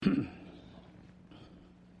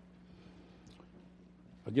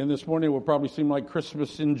Again, this morning it will probably seem like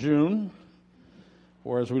Christmas in June,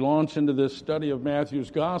 or as we launch into this study of Matthew's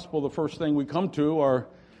Gospel, the first thing we come to are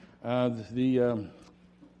the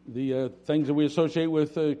things that we associate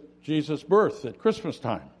with Jesus' birth at Christmas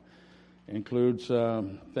time. It includes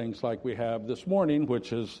things like we have this morning,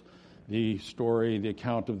 which is the story, the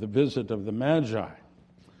account of the visit of the Magi.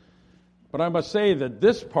 But I must say that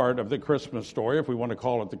this part of the Christmas story, if we want to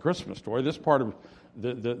call it the Christmas story, this part of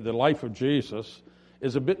the life of Jesus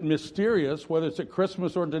is a bit mysterious, whether it's at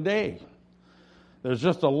Christmas or today. There's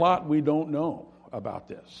just a lot we don't know about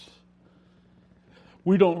this.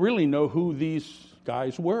 We don't really know who these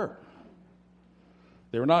guys were.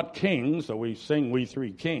 They were not kings, though we sing "We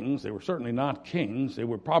Three Kings." They were certainly not kings. They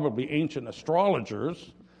were probably ancient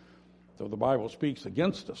astrologers, though the Bible speaks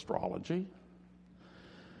against astrology.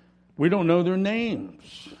 We don't know their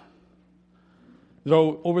names,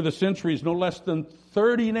 though over the centuries, no less than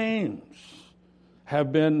 30 names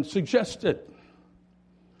have been suggested.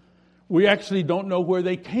 We actually don't know where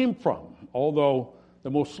they came from, although the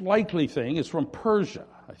most likely thing is from Persia,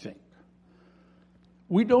 I think.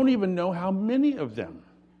 We don't even know how many of them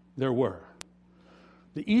there were.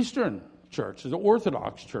 The Eastern churches, the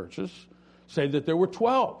Orthodox churches, say that there were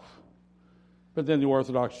 12. But then the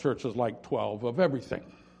Orthodox Church is like 12 of everything.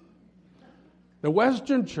 The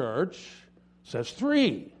Western Church says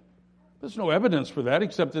 3. There's no evidence for that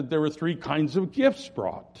except that there were 3 kinds of gifts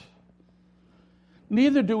brought.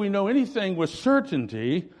 Neither do we know anything with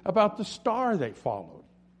certainty about the star they followed.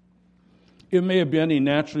 It may have been a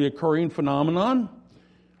naturally occurring phenomenon.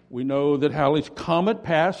 We know that Halley's Comet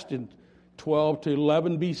passed in 12 to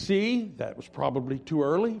 11 BC. That was probably too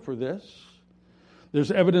early for this.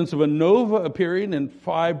 There's evidence of a nova appearing in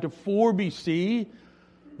 5 to 4 BC,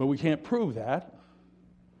 but we can't prove that.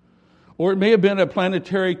 Or it may have been a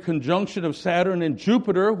planetary conjunction of Saturn and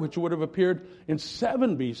Jupiter, which would have appeared in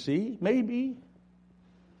 7 BC, maybe.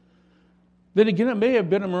 Then again, it may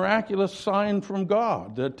have been a miraculous sign from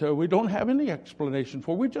God that we don't have any explanation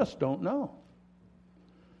for. We just don't know.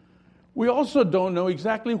 We also don't know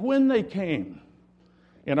exactly when they came.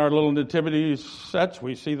 In our little nativity sets,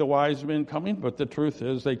 we see the wise men coming, but the truth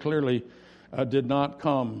is they clearly did not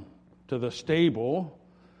come to the stable.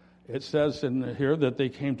 It says in here that they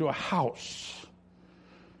came to a house.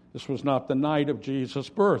 This was not the night of Jesus'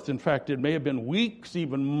 birth. In fact, it may have been weeks,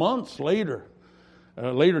 even months later.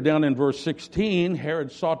 Later down in verse 16,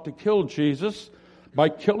 Herod sought to kill Jesus by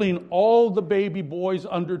killing all the baby boys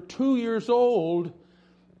under 2 years old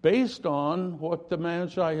based on what the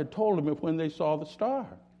Magi had told him when they saw the star.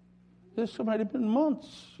 This might have been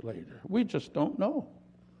months later. We just don't know.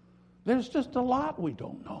 There's just a lot we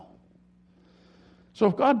don't know. So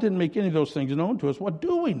if God didn't make any of those things known to us, what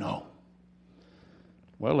do we know?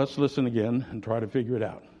 Well, let's listen again and try to figure it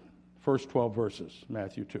out. First 12 verses,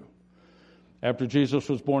 Matthew 2. After Jesus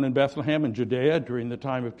was born in Bethlehem in Judea during the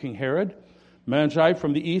time of King Herod, Magi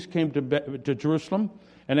from the east came to Jerusalem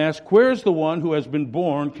and asked, "Where is the one who has been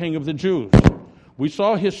born King of the Jews? We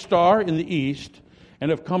saw his star in the east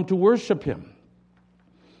and have come to worship him."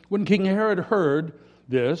 When King Herod heard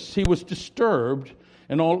this, he was disturbed,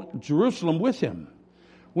 and all Jerusalem with him.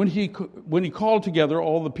 When he called together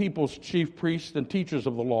all the people's chief priests and teachers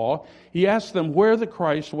of the law, he asked them where the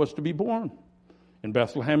Christ was to be born. "In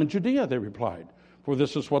Bethlehem in Judea," they replied, "for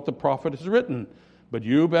this is what the prophet has written. But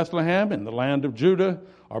you, Bethlehem, in the land of Judah,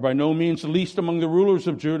 are by no means the least among the rulers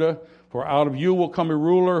of Judah, for out of you will come a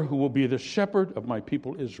ruler who will be the shepherd of my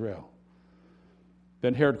people Israel."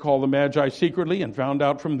 Then Herod called the Magi secretly and found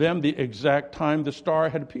out from them the exact time the star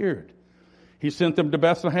had appeared. He sent them to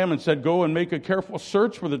Bethlehem and said, "Go and make a careful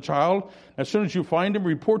search for the child. As soon as you find him,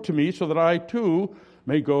 report to me so that I too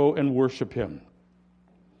may go and worship him."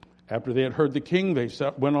 After they had heard the king, they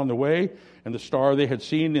went on their way, and the star they had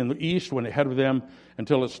seen in the east went ahead of them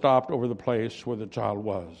until it stopped over the place where the child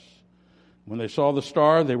was. When they saw the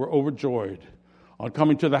star, they were overjoyed. On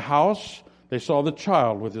coming to the house, they saw the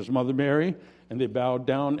child with his mother Mary, and they bowed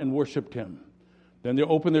down and worshipped him. Then they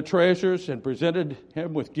opened their treasures and presented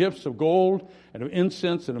him with gifts of gold and of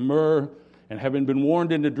incense and of myrrh. And having been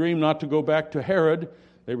warned in a dream not to go back to Herod,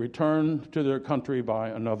 they returned to their country by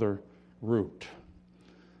another route.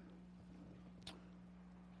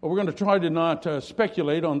 Well, we're going to try to not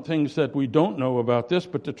speculate on things that we don't know about this,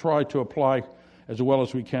 but to try to apply as well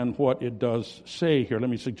as we can what it does say here. Let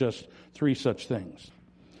me suggest 3 such things.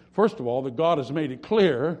 First of all, that God has made it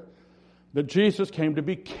clear that Jesus came to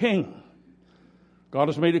be king. God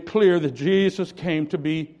has made it clear that Jesus came to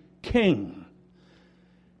be king.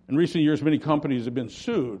 In recent years, many companies have been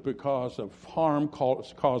sued because of harm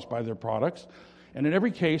caused by their products. And in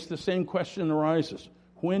every case, the same question arises.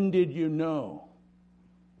 When did you know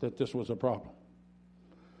that this was a problem?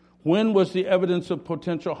 When was the evidence of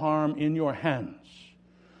potential harm in your hands?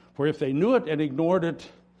 For if they knew it and ignored it,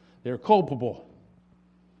 they're culpable.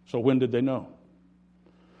 So when did they know?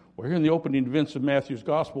 Well, here in the opening events of Matthew's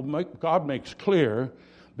gospel, God makes clear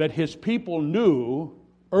that his people knew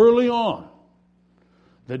early on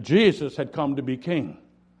that Jesus had come to be king.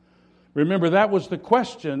 Remember, that was the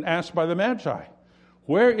question asked by the Magi.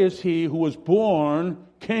 Where is he who was born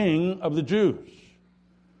king of the Jews?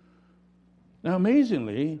 Now,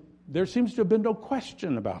 amazingly, there seems to have been no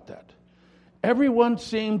question about that. Everyone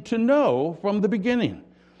seemed to know from the beginning.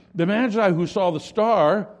 The Magi who saw the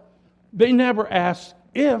star, they never asked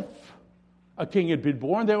if a king had been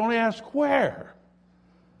born. They only asked where.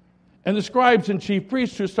 And the scribes and chief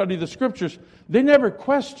priests who studied the scriptures, they never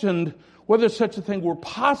questioned whether such a thing were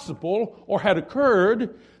possible or had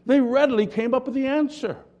occurred. They readily came up with the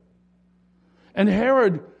answer. And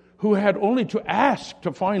Herod, who had only to ask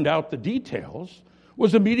to find out the details,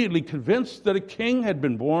 was immediately convinced that a king had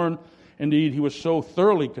been born. Indeed, he was so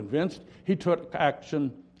thoroughly convinced, he took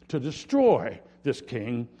action to destroy this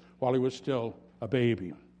king while he was still a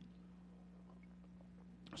baby.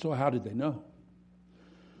 So how did they know?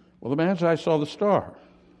 Well, the Magi saw the star.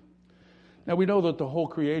 Now, we know that the whole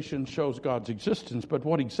creation shows God's existence, but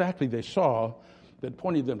what exactly they saw that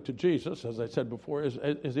pointed them to Jesus, as I said before, is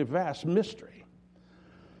a vast mystery.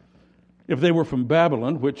 If they were from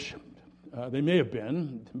Babylon, which they may have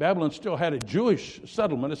been, Babylon still had a Jewish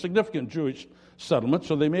settlement, a significant Jewish settlement,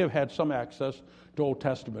 so they may have had some access to Old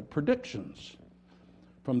Testament predictions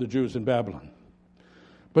from the Jews in Babylon.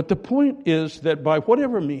 But the point is that by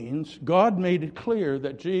whatever means, God made it clear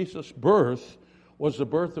that Jesus' birth was the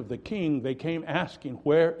birth of the king. They came asking,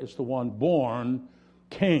 where is the one born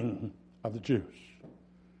king of the Jews?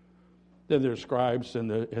 Then there are scribes and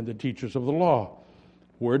the teachers of the law.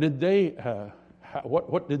 Where did they,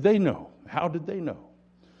 what did they know? How did they know?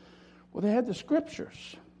 Well, they had the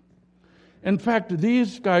scriptures. In fact,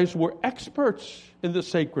 these guys were experts in the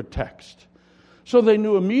sacred text. So they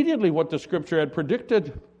knew immediately what the scripture had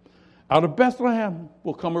predicted. Out of Bethlehem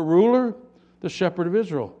will come a ruler, the shepherd of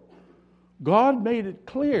Israel. God made it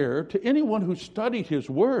clear to anyone who studied his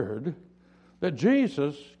word that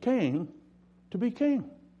Jesus came to be king.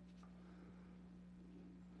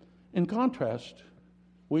 In contrast,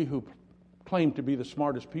 we who claim to be the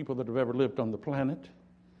smartest people that have ever lived on the planet,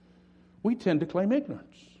 we tend to claim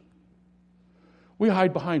ignorance. We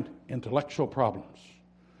hide behind intellectual problems,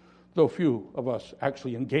 though few of us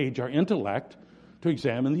actually engage our intellect to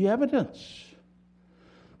examine the evidence.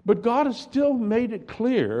 But God has still made it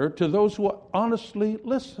clear to those who honestly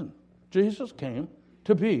listen. Jesus came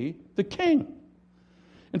to be the king.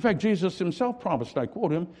 In fact, Jesus himself promised, I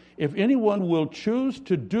quote him, if anyone will choose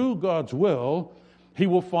to do God's will, he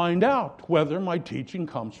will find out whether my teaching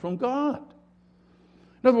comes from God.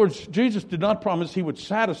 In other words, Jesus did not promise he would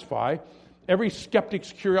satisfy every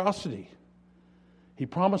skeptic's curiosity. He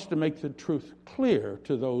promised to make the truth clear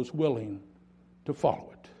to those willing to follow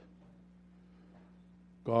it.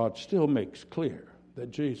 God still makes clear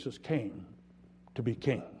that Jesus came to be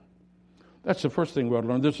king. That's the first thing we ought to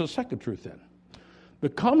learn. There's a second truth then. The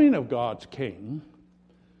coming of God's king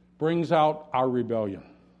brings out our rebellion.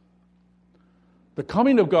 The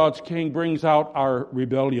coming of God's king brings out our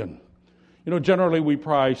rebellion. You know, generally we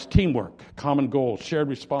prize teamwork, common goals, shared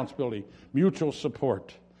responsibility, mutual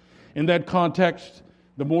support. In that context,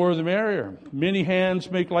 the more the merrier. Many hands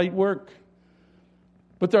make light work.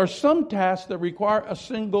 But there are some tasks that require a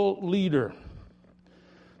single leader.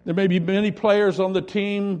 There may be many players on the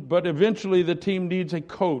team, but eventually the team needs a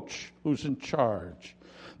coach who's in charge.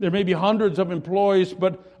 There may be hundreds of employees,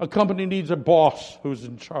 but a company needs a boss who's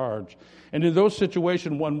in charge. And in those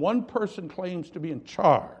situations, when one person claims to be in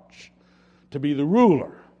charge, to be the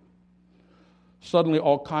ruler, suddenly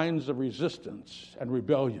all kinds of resistance and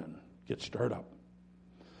rebellion get stirred up.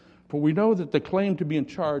 For we know that the claim to be in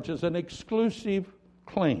charge is an exclusive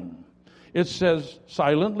claim. It says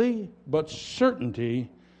silently, but certainty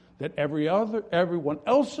that everyone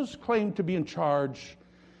else's claim to be in charge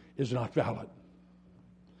is not valid.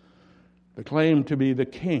 The claim to be the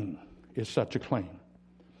king is such a claim.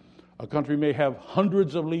 A country may have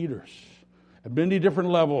hundreds of leaders at many different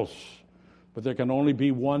levels, but there can only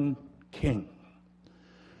be one king.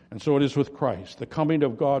 And so it is with Christ. The coming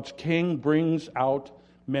of God's king brings out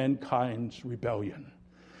mankind's rebellion.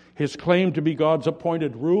 His claim to be God's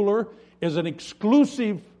appointed ruler is an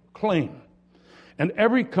exclusive claim. And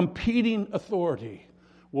every competing authority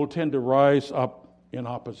will tend to rise up in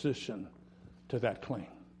opposition to that claim.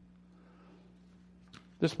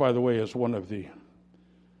 This, by the way, is one of the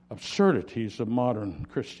absurdities of modern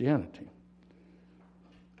Christianity.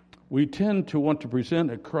 we tend to want to present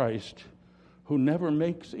a Christ who never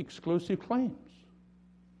makes exclusive claims,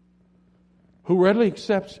 who readily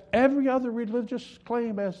accepts every other religious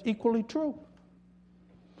claim as equally true,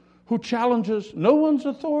 who challenges no one's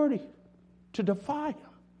authority to defy him.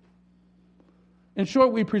 In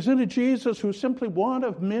short, we presented Jesus who's simply one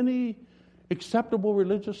of many acceptable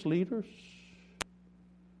religious leaders.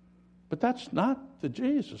 But that's not the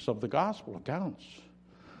Jesus of the gospel accounts.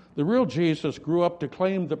 The real Jesus grew up to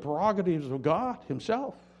claim the prerogatives of God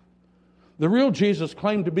himself. The real Jesus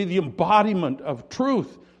claimed to be the embodiment of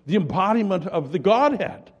truth, the embodiment of the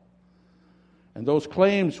Godhead. And those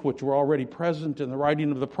claims which were already present in the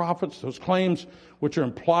writing of the prophets, those claims which are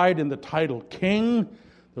implied in the title king,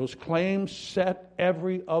 those claims set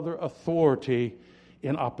every other authority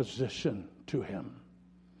in opposition to him.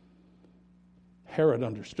 Herod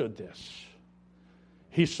understood this.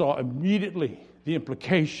 He saw immediately the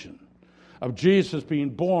implication of Jesus being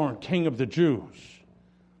born King of the Jews.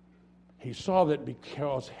 He saw that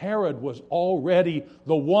because Herod was already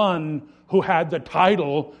the one who had the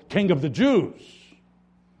title King of the Jews.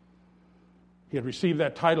 He had received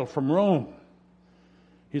that title from Rome.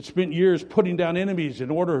 He had spent years putting down enemies in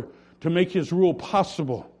order to make his rule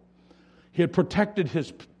possible. He had protected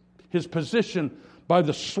his position by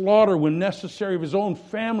the slaughter, when necessary, of his own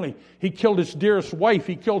family. He killed his dearest wife.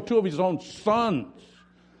 He killed 2 of his own sons.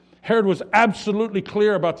 Herod was absolutely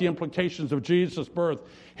clear about the implications of Jesus' birth.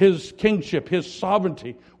 His kingship, his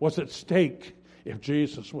sovereignty was at stake if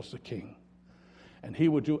Jesus was the king. And he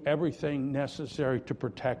would do everything necessary to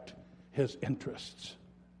protect his interests.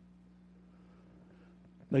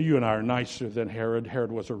 Now, you and I are nicer than Herod.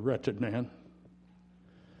 Herod was a wretched man.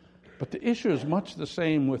 But the issue is much the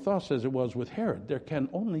same with us as it was with Herod. There can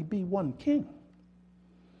only be one king.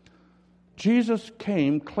 Jesus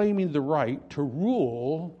came claiming the right to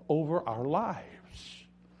rule over our lives.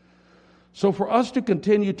 So for us to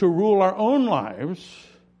continue to rule our own lives,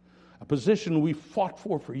 a position we fought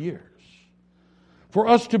for years, for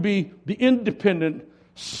us to be the independent,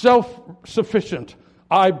 self-sufficient,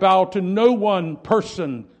 I bow to no one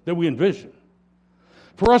person that we envision,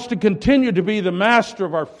 for us to continue to be the master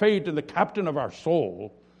of our fate and the captain of our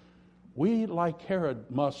soul, we, like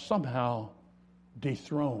Herod, must somehow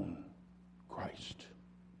dethrone Christ.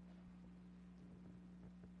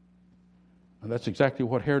 And that's exactly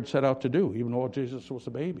what Herod set out to do, even though Jesus was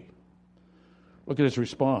a baby. Look at his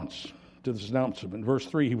response to this announcement. In verse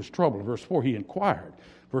 3, he was troubled. Verse 4, he inquired.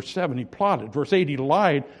 Verse 7, he plotted. Verse 8, he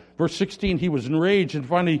lied. Verse 16, he was enraged and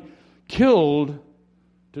finally killed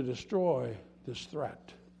to destroy this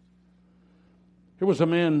threat. Here was a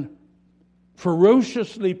man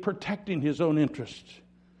ferociously protecting his own interests.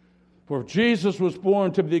 For if Jesus was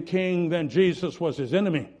born to be the king, then Jesus was his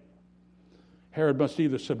enemy. Herod must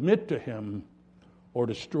either submit to him or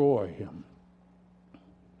destroy him.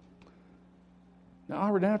 Now,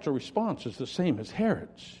 our natural response is the same as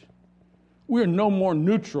Herod's. We're no more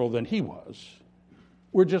neutral than he was.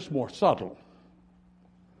 We're just more subtle.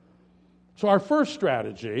 So our first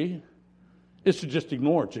strategy is to just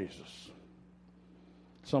ignore Jesus.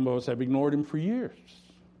 Some of us have ignored him for years.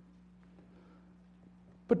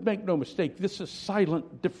 But make no mistake, this is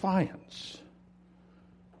silent defiance.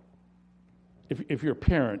 If you're a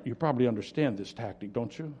parent, you probably understand this tactic,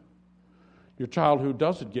 don't you? Your child who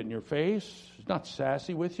doesn't get in your face, is not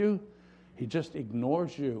sassy with you, he just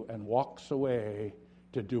ignores you and walks away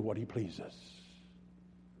to do what he pleases.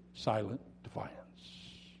 Silent defiance.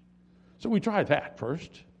 So we try that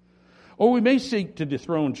first. Or we may seek to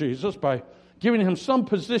dethrone Jesus by giving him some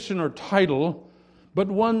position or title, but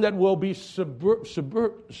one that will be subservient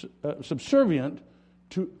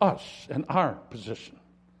to us and our position.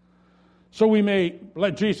 So we may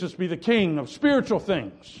let Jesus be the king of spiritual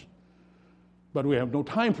things, but we have no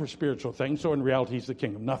time for spiritual things, so in reality he's the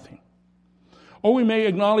king of nothing. Or we may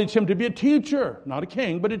acknowledge him to be a teacher, not a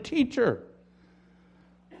king, but a teacher.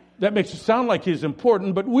 That makes it sound like he's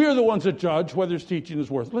important, but we're the ones that judge whether his teaching is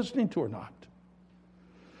worth listening to or not.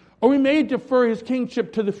 Or we may defer his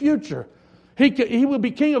kingship to the future. He will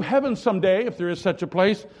be king of heaven someday, if there is such a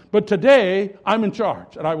place, but today I'm in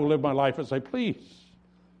charge, and I will live my life as I please.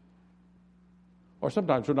 Or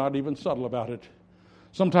sometimes we're not even subtle about it.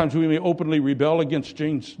 Sometimes we may openly rebel against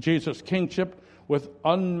Jesus' kingship with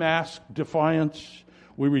unmasked defiance.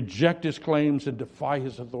 We reject his claims and defy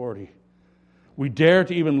his authority. We dare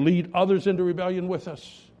to even lead others into rebellion with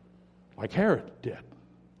us, like Herod did.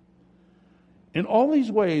 In all these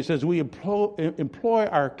ways, as we employ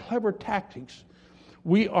our clever tactics,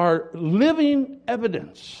 we are living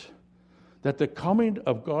evidence that the coming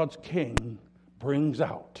of God's King brings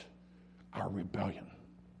out our rebellion.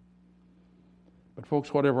 But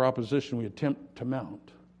folks, whatever opposition we attempt to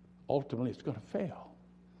mount, ultimately it's going to fail.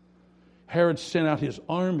 Herod sent out his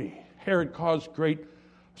army. Herod caused great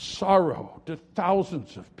sorrow to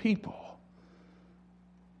thousands of people.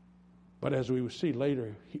 But as we will see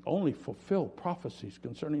later, he only fulfilled prophecies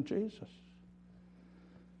concerning Jesus.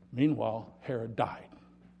 Meanwhile, Herod died,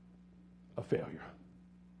 a failure.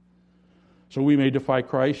 So we may defy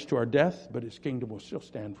Christ to our death, but his kingdom will still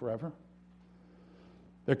stand forever.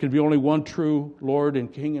 There can be only one true Lord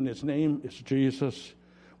and King, and his name is Jesus.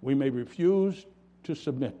 We may refuse to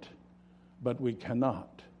submit, but we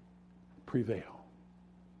cannot prevail.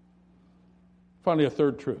 Finally, a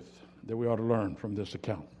third truth that we ought to learn from this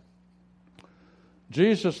account.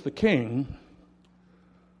 Jesus the King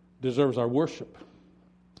deserves our worship.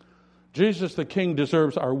 Jesus the King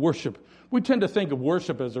deserves our worship. We tend to think of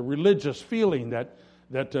worship as a religious feeling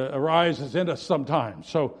that arises in us sometimes.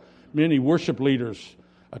 So many worship leaders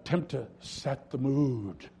attempt to set the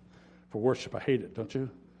mood for worship. I hate it, don't you?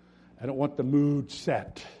 I don't want the mood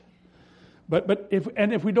set. But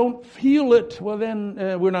if we don't feel it, well then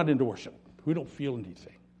we're not into worship. We don't feel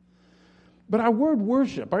anything. But our word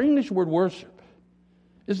worship, our English word worship,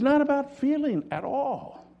 is not about feeling at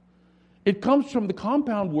all. It comes from the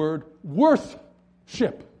compound word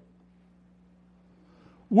worthship.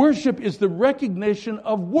 Worship is the recognition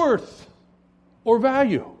of worth or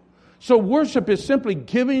value. So worship is simply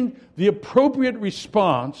giving the appropriate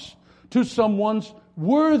response to someone's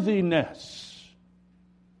worthiness.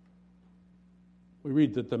 We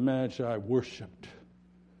read that the Magi worshipped.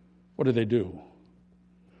 What did they do?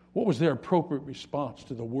 What was their appropriate response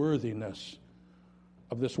to the worthiness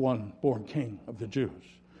of this one born king of the Jews?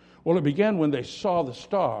 Well, it began when they saw the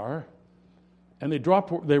star and they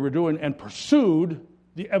dropped what they were doing and pursued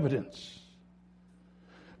the evidence.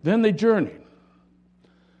 Then they journeyed.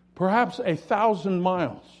 Perhaps 1,000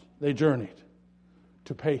 miles they journeyed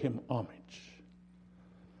to pay him homage.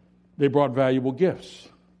 They brought valuable gifts.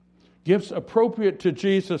 Gifts appropriate to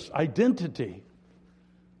Jesus' identity,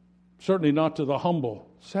 certainly not to the humble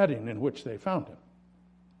setting in which they found him.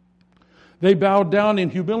 They bowed down in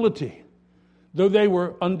humility, though they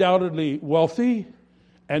were undoubtedly wealthy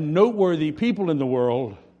and noteworthy people in the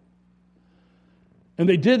world. And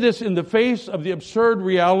they did this in the face of the absurd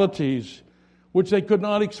realities which they could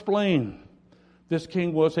not explain. This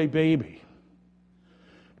king was a baby.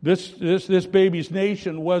 This baby's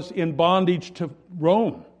nation was in bondage to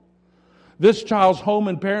Rome. This child's home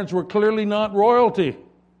and parents were clearly not royalty.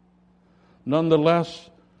 Nonetheless,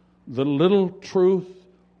 the little truth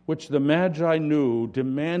which the Magi knew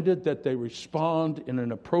demanded that they respond in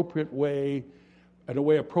an appropriate way, in a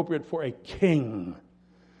way appropriate for a king,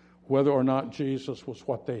 whether or not Jesus was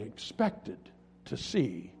what they expected to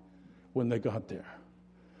see when they got there.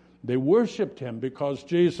 They worshiped him because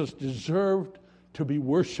Jesus deserved to be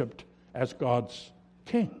worshiped as God's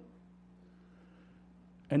king.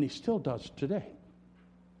 And he still does today.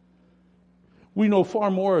 We know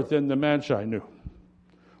far more than the Magi knew.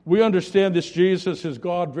 We understand this Jesus is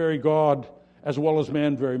God, very God, as well as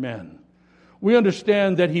man, very man. We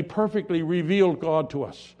understand that he perfectly revealed God to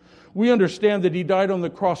us. We understand that he died on the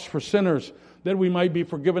cross for sinners, that we might be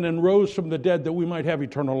forgiven, and rose from the dead, that we might have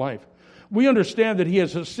eternal life. We understand that he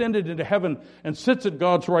has ascended into heaven and sits at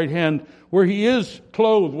God's right hand, where he is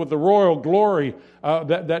clothed with the royal glory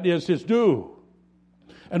that is his due.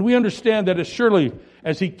 And we understand that as surely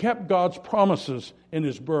as he kept God's promises in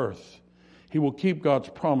his birth, he will keep God's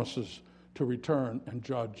promises to return and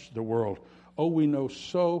judge the world. Oh, we know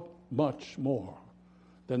so much more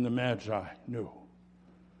than the Magi knew.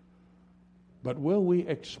 But will we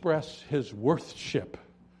express his worthship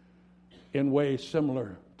in ways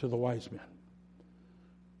similar to the wise men?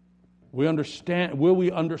 Will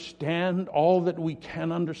we understand all that we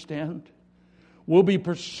can understand? Will we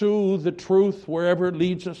pursue the truth wherever it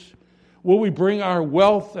leads us? Will we bring our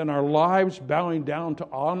wealth and our lives bowing down to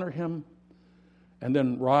honor him and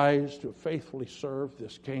then rise to faithfully serve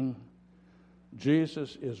this King?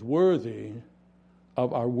 Jesus is worthy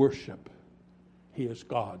of our worship. He is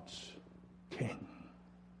God's King.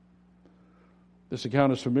 This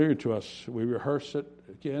account is familiar to us. We rehearse it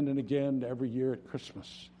again and again every year at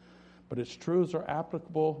Christmas. But its truths are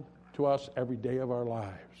applicable to us every day of our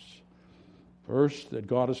lives. First, that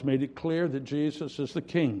God has made it clear that Jesus is the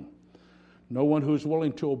King. No one who's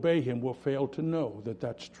willing to obey him will fail to know that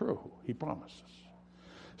that's true. He promises.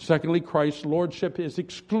 Secondly, Christ's lordship is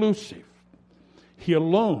exclusive. He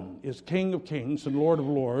alone is King of kings and Lord of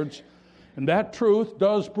lords. And that truth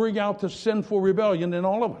does bring out the sinful rebellion in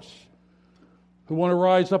all of us who want to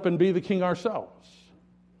rise up and be the king ourselves.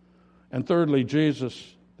 And thirdly,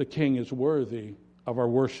 Jesus, the King, is worthy of our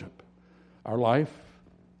worship. our life,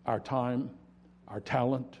 our time, our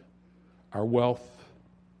talent, our wealth,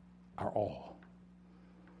 our all.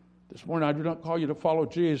 This morning, I do not call you to follow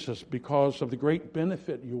Jesus because of the great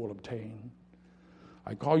benefit you will obtain.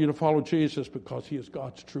 I call you to follow Jesus because he is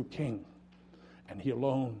God's true King, and he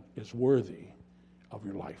alone is worthy of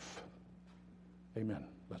your life. Amen.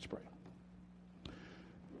 Let's pray.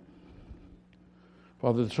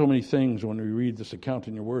 Father, there's so many things when we read this account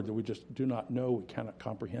in your word that we just do not know, we cannot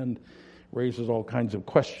comprehend. It raises all kinds of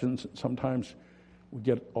questions. Sometimes we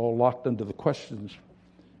get all locked into the questions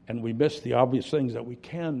and we miss the obvious things that we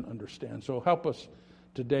can understand. So help us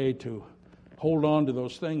today to hold on to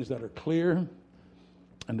those things that are clear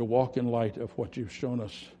and to walk in light of what you've shown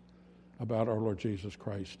us about our Lord Jesus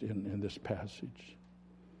Christ in this passage.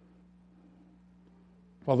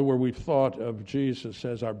 Father, where we've thought of Jesus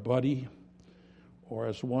as our buddy, or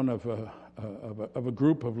as one of a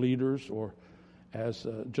group of leaders, or as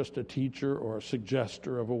just a teacher or a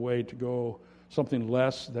suggester of a way to go, something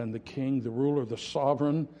less than the king, the ruler, the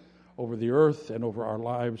sovereign over the earth and over our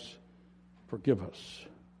lives, forgive us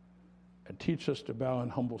and teach us to bow in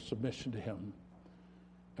humble submission to him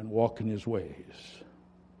and walk in his ways.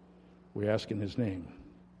 We ask in his name.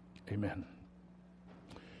 Amen.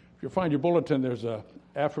 If you'll find your bulletin, there's an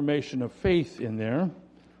affirmation of faith in there.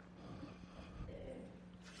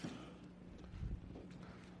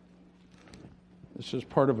 This is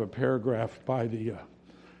part of a paragraph by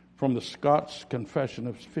from the Scots Confession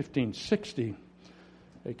of 1560,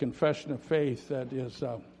 a confession of faith that is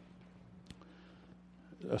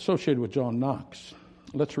associated with John Knox.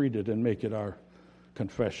 Let's read it and make it our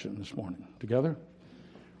confession this morning. Together?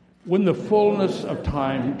 When the fullness of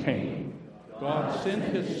time came, God sent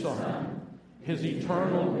his Son, his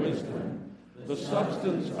eternal wisdom, the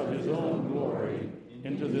substance of his own glory,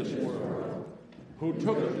 into this world, who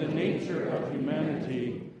took the nature of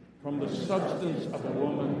humanity from the substance of a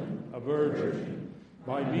woman, a virgin,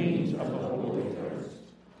 by means of the Holy Ghost.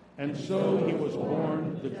 And so he was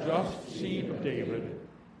born the just seed of David,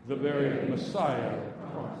 the very Messiah,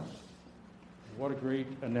 Christ. What a great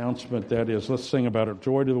announcement that is. Let's sing about it.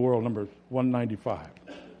 Joy to the World, number 195.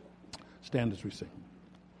 Stand as we sing.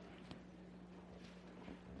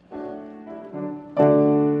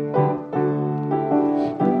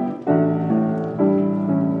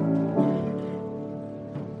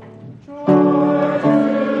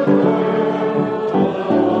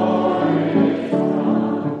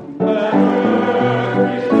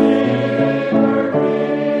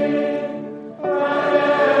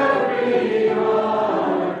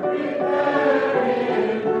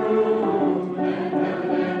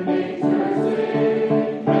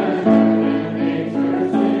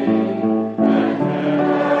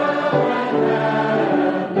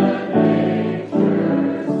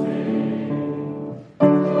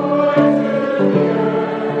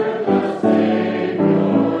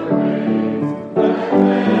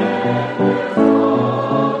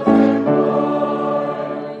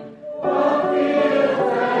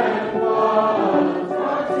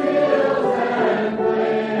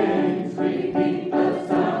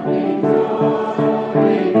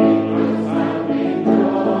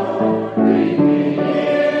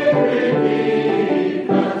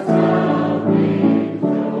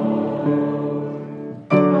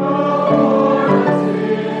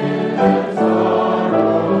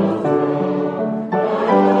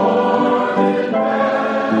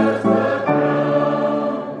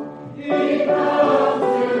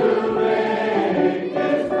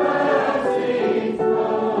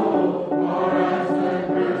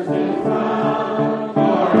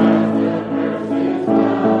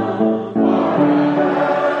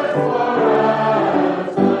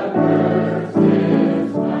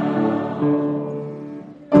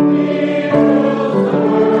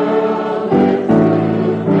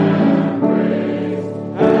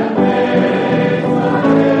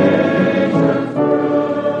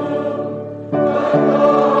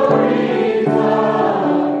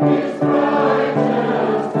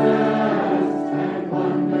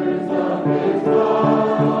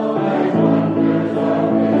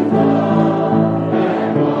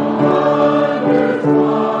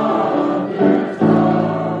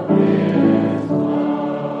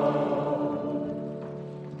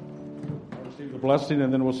 Blessing,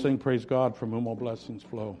 and then we'll sing Praise God, from whom all blessings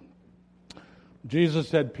flow. Jesus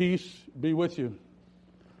said, peace be with you.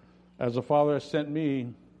 As the Father has sent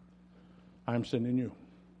me, I am sending you.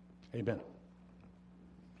 Amen.